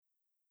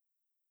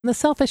The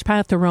Selfish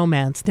Path to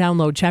Romance.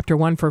 Download Chapter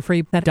 1 for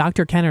free at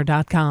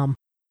drkenner.com.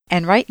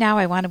 And right now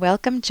I want to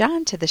welcome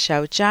John to the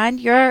show. John,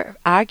 you're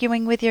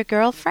arguing with your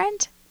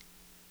girlfriend?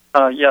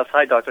 Yes.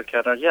 Hi, Dr.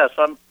 Kenner. Yes,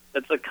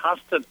 it's a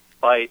constant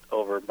fight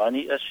over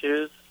money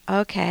issues.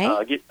 Okay.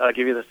 I'll give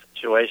you the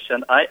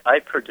situation. I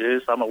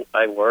produce.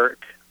 I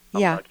work.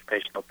 I'm an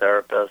occupational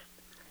therapist.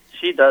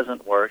 She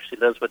doesn't work. She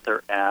lives with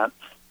her aunt.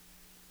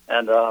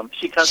 And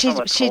she comes from a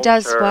culture. She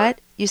does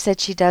what? You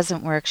said she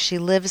doesn't work. She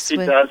lives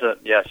with... She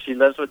doesn't. Yeah, she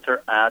lives with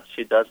her aunt.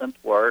 She doesn't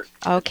work.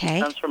 Okay.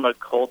 She comes from a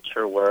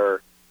culture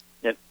where,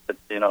 in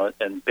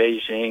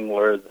Beijing,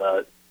 where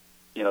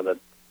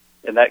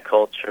in that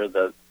culture,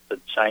 the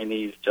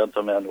Chinese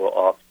gentlemen will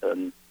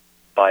often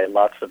buy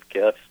lots of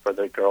gifts for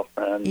their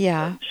girlfriends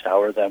and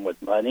shower them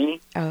with money.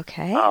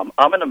 Okay.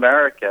 I'm an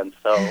American,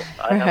 so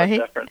I have a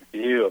different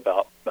view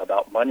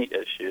about money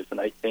issues,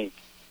 and I think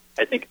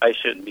I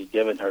shouldn't be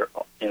giving her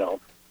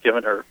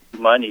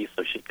money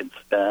so she can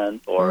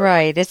spend.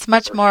 Right. It's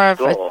much more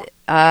of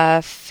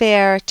a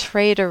fair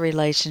trader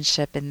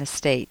relationship in the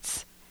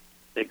States.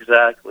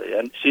 Exactly,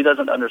 and she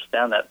doesn't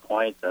understand that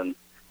point, and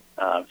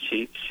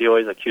she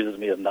always accuses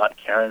me of not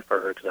caring for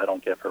her because I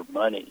don't give her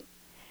money.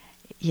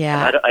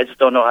 Yeah. I just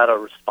don't know how to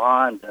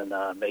respond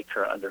and make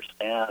her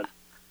understand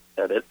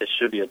that it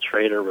should be a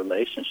trader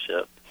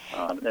relationship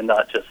and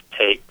not just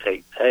take.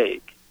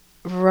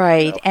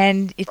 Right.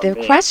 And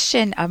the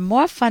question, a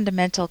more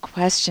fundamental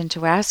question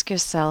to ask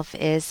yourself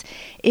is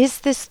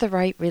this the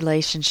right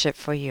relationship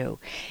for you?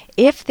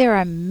 If there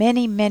are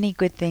many, many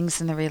good things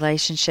in the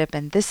relationship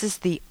and this is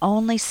the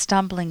only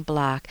stumbling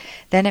block,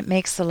 then it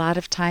makes a lot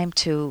of time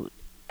to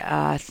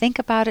think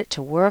about it,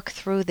 to work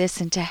through this,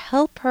 and to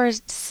help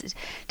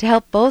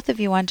both of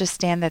you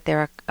understand that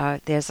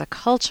there's a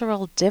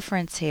cultural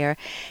difference here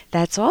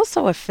that's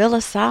also a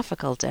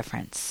philosophical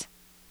difference,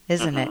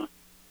 isn't it?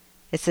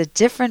 It's a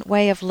different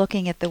way of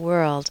looking at the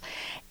world.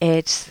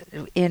 It's,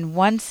 in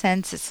one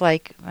sense, it's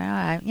like,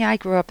 I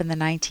grew up in the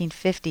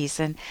 1950s,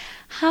 and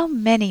how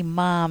many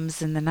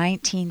moms in the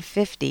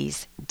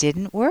 1950s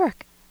didn't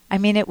work? I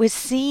mean, it was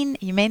seen,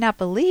 you may not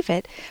believe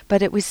it,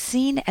 but it was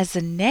seen as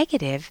a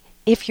negative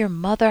if your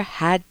mother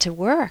had to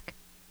work.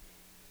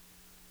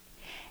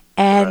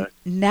 And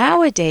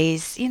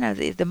nowadays,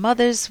 the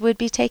mothers would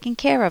be taken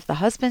care of. The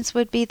husbands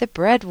would be the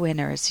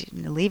breadwinners.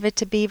 Leave it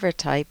to Beaver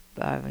type.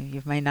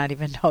 You may not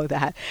even know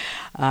that.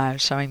 I'm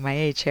showing my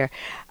age here.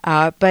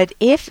 But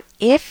if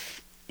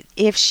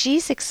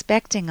she's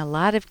expecting a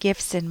lot of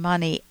gifts and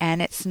money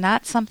and it's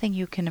not something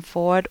you can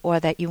afford or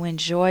that you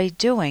enjoy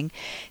doing,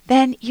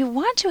 then you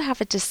want to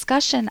have a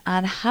discussion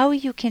on how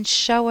you can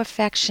show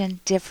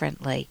affection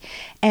differently.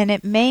 And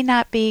it may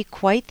not be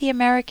quite the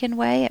American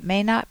way. It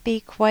may not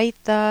be quite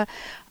the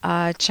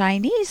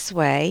Chinese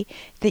way.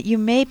 That you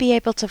may be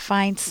able to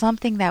find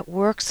something that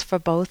works for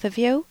both of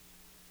you.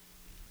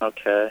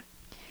 Okay.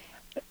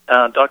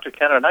 Dr.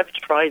 Kenner, and I've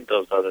tried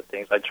those other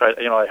things. I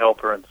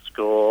help her in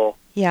school.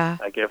 Yeah.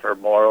 I give her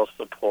moral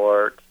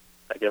support.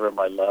 I give her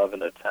my love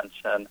and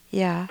attention.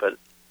 Yeah. But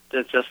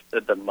it's just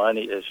that the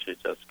money issue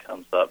just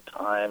comes up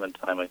time and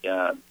time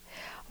again.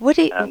 What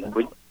do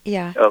you...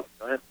 Yeah. Oh,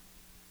 go ahead.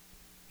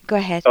 Go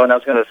ahead. Oh, and I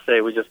was going to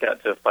say, we just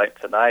got to a fight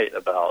tonight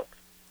about,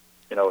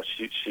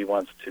 she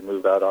wants to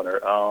move out on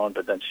her own,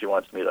 but then she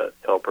wants me to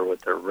help her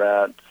with her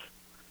rent.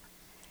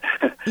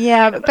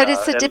 Yeah, but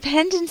it's a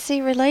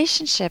dependency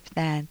relationship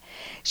then.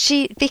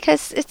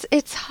 Because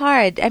it's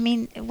hard. I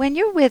mean, when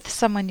you're with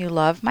someone you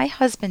love, my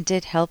husband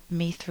did help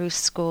me through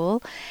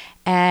school,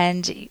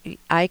 and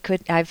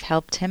I've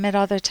helped him at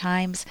other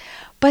times,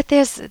 but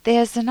there's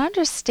an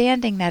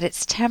understanding that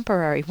it's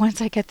temporary. Once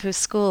I get through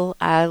school,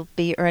 I'll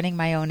be earning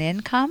my own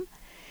income.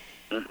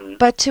 Mm-hmm.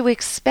 But to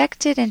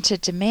expect it and to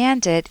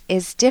demand it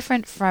is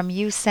different from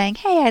you saying,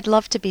 hey, I'd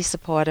love to be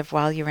supportive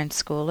while you're in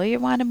school, or you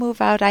want to move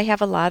out, I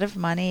have a lot of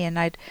money and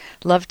I'd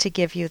love to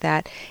give you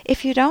that.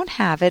 If you don't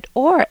have it,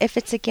 or if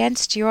it's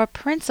against your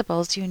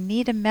principles, you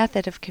need a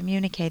method of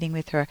communicating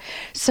with her.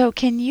 So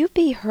can you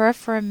be her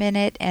for a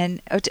minute,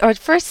 or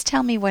first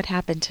tell me what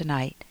happened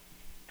tonight?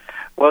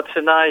 Well,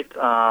 tonight,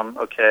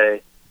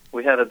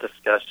 we had a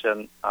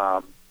discussion.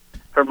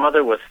 Her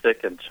mother was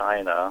sick in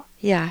China.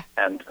 Yeah.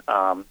 And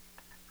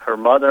her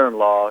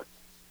mother-in-law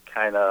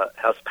kind of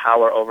has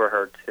power over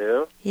her,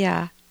 too.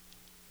 Yeah.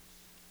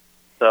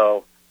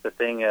 So the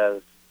thing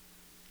is,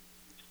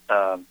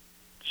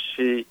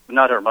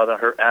 not her mother,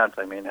 her aunt,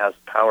 has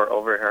power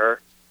over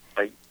her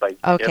by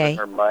giving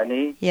her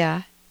money.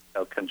 Yeah.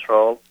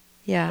 Control.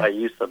 Yeah. By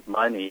use of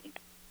money.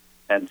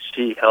 And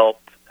she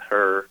helped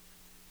her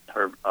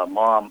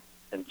mom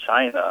in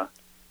China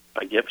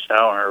by gift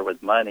showering her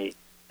with money,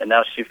 and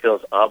now she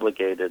feels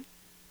obligated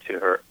to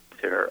her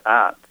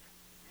aunt.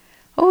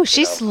 Oh,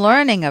 she's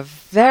learning a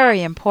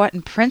very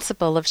important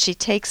principle if she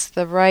takes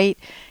the right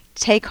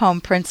take-home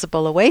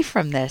principle away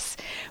from this,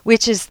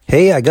 which is...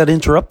 Hey, I got to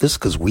interrupt this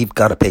because we've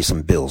got to pay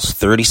some bills.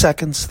 30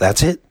 seconds,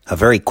 that's it. A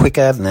very quick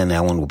ad, and then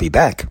Ellen will be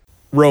back.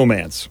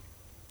 Romance.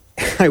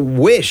 I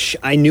wish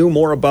I knew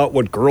more about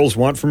what girls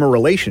want from a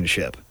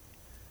relationship.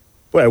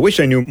 Boy, I wish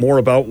I knew more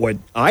about what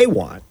I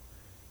want.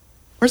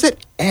 Where's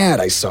that ad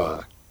I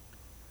saw?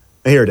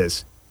 Here it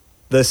is.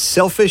 The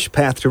Selfish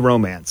Path to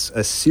Romance,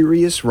 a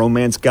serious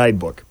romance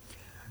guidebook.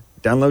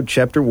 Download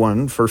Chapter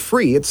 1 for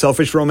free at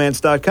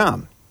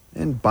selfishromance.com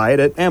and buy it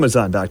at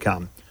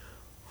amazon.com.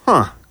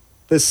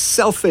 The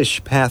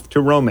Selfish Path to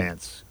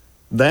Romance.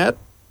 That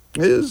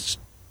is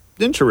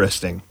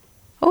interesting.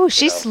 Oh,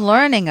 she's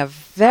learning a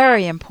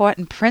very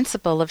important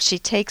principle if she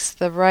takes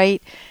the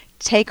right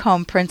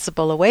take-home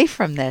principle away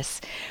from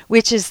this,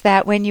 which is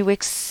that when you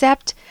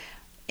accept,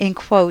 in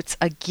quotes,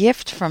 a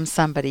gift from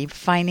somebody,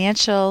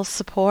 financial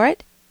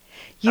support,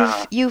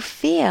 you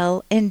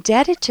feel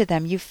indebted to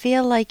them. You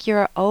feel like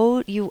you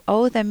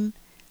owe them,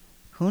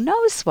 who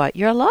knows what,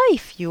 your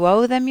life. You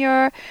owe them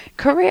your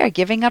career,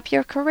 giving up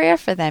your career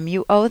for them.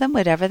 You owe them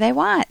whatever they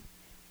want.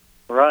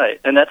 Right,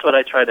 and that's what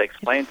I try to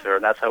explain to her,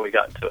 and that's how we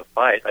got into a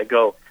fight. I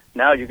go,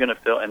 now you're going to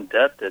feel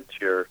indebted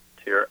to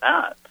your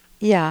aunt.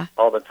 Yeah.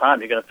 All the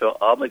time. You're going to feel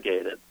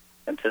obligated.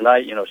 And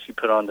tonight, she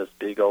put on this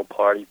big old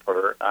party for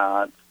her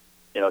aunt,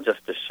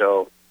 just to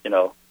show,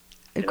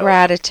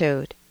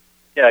 gratitude.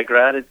 Yeah,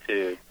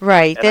 gratitude.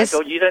 Right. And I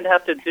go, you didn't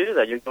have to do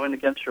that. You're going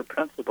against your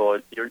principle.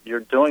 You're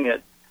doing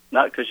it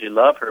not because you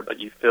love her, but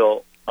you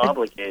feel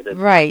obligated.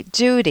 Right,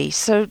 duty.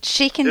 So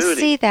she can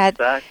see that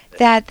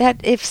exactly.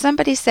 that if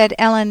somebody said,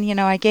 Ellen,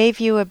 I gave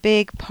you a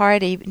big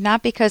party,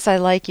 not because I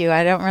like you,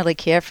 I don't really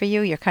care for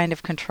you, you're kind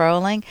of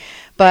controlling,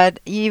 but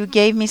you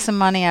gave me some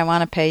money, I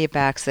want to pay you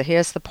back, so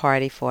here's the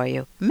party for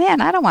you. Man,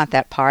 I don't want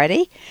that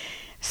party.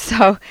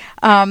 So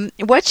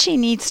what she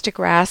needs to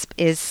grasp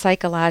is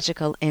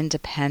psychological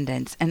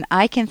independence. And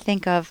I can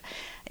think of,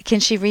 can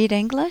she read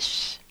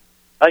English?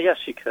 Oh, yes,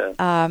 she could.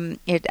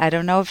 I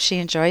don't know if she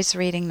enjoys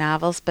reading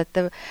novels, but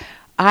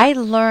I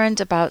learned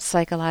about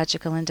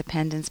psychological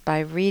independence by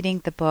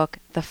reading the book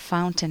The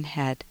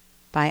Fountainhead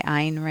by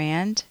Ayn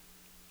Rand.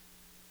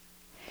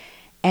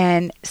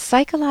 And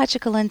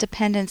psychological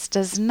independence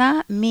does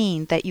not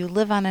mean that you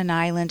live on an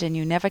island and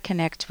you never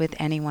connect with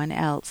anyone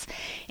else.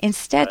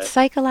 Instead, right.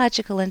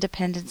 Psychological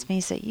independence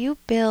means that you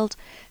build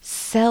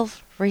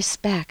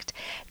self-respect,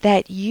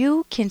 that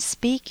you can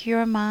speak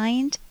your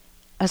mind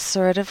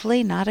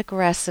assertively, not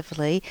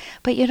aggressively,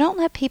 but you don't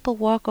let people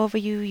walk over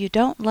you, you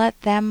don't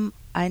let them,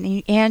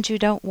 and you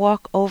don't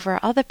walk over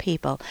other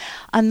people.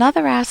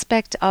 Another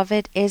aspect of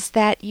it is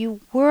that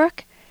you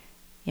work.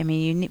 You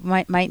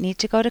might need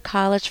to go to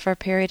college for a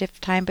period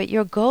of time, but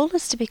your goal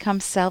is to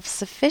become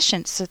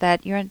self-sufficient so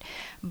that you're,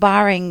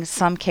 barring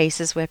some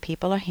cases where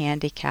people are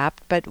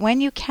handicapped, but when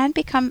you can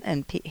become,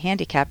 and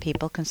handicapped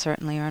people can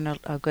certainly earn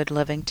a good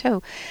living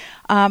too,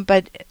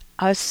 but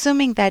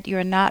assuming that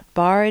you're not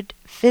barred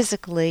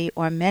physically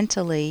or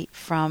mentally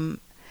from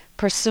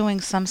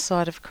pursuing some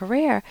sort of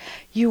career,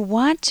 you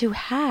want to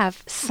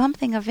have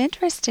something of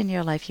interest in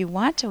your life. You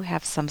want to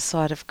have some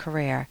sort of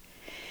career.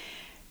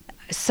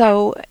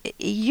 So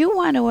you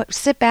want to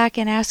sit back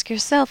and ask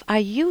yourself, are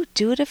you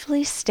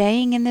dutifully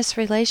staying in this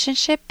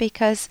relationship?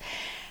 Because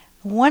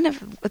one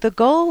of the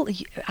goal,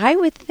 I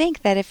would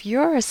think that if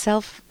you're a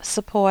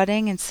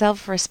self-supporting and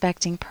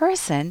self-respecting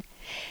person,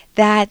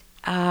 that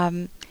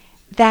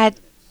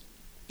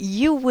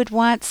you would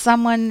want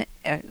someone,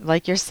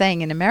 like you're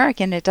saying, an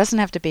American, it doesn't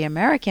have to be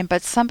American,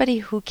 but somebody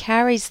who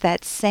carries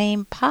that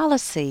same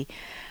policy,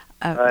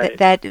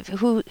 right.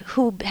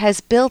 Who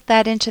has built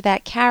that into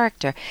that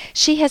character.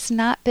 She has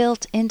not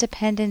built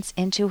independence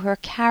into her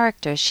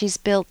character. She's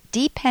built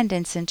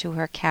dependence into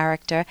her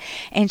character,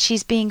 and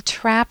she's being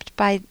trapped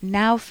by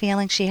now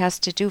feeling she has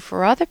to do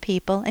for other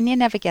people, and you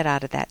never get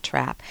out of that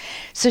trap.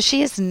 So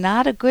she is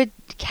not a good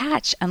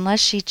catch unless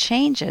she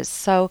changes.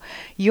 So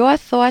your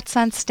thoughts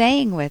on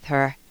staying with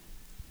her?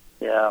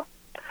 Yeah.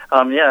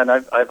 And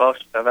I've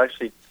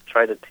actually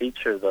try to teach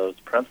her those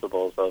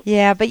principles of.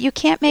 Yeah, but you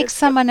can't make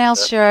someone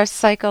else your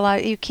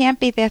you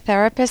can't be their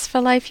therapist for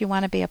life. You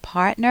want to be a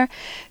partner.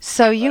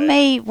 So you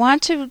may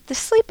want to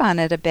sleep on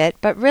it a bit,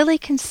 but really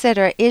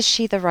consider, is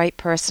she the right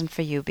person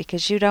for you?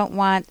 Because you don't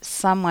want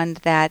someone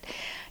that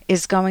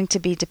is going to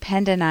be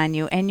dependent on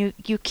you, and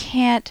you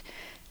can't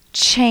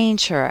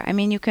change her. I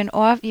mean, you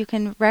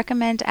can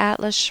recommend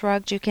Atlas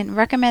Shrugged. You can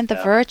recommend The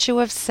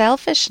Virtue of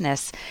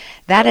Selfishness.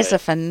 That is a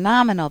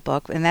phenomenal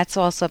book, and that's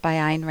also by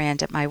Ayn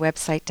Rand at my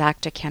website,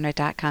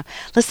 drkenner.com.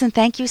 Listen,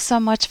 thank you so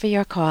much for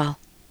your call.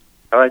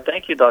 All right,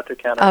 thank you, Dr.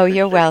 Kenner. Oh,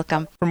 you're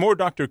welcome. For more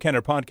Dr.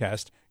 Kenner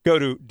podcast, go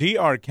to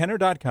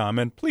drkenner.com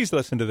and please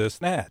listen to this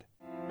ad.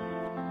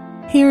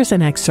 Here's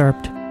an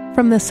excerpt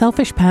from The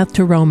Selfish Path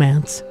to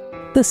Romance,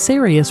 the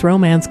Serious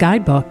Romance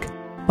Guidebook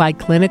by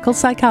clinical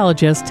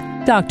psychologist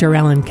Dr.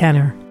 Ellen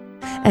Kenner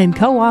and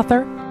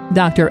co-author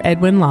Dr.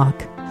 Edwin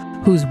Locke,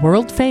 who's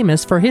world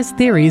famous for his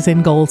theories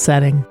in goal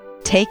setting.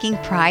 Taking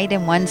pride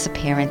in one's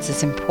appearance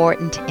is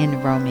important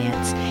in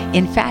romance.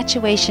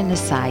 Infatuation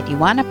aside, you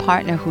want a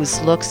partner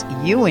whose looks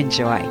you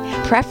enjoy.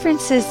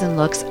 Preferences in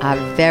looks are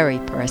very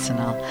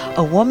personal.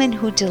 A woman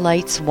who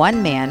delights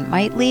one man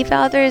might leave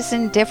others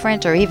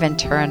indifferent or even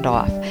turned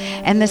off.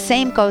 And the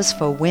same goes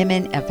for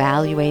women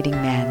evaluating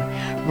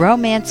men.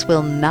 Romance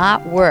will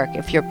not work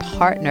if your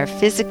partner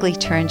physically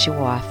turns you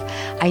off.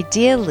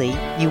 Ideally,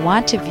 you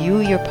want to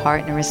view your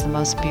partner as the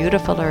most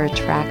beautiful or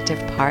attractive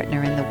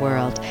partner in the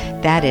world.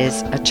 That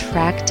is,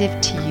 attractive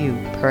to you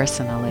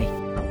personally.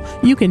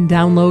 You can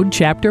download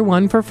Chapter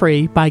 1 for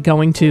free by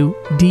going to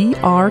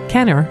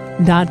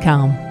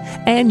drkenner.com.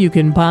 And you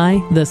can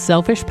buy The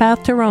Selfish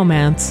Path to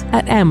Romance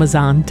at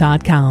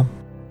Amazon.com.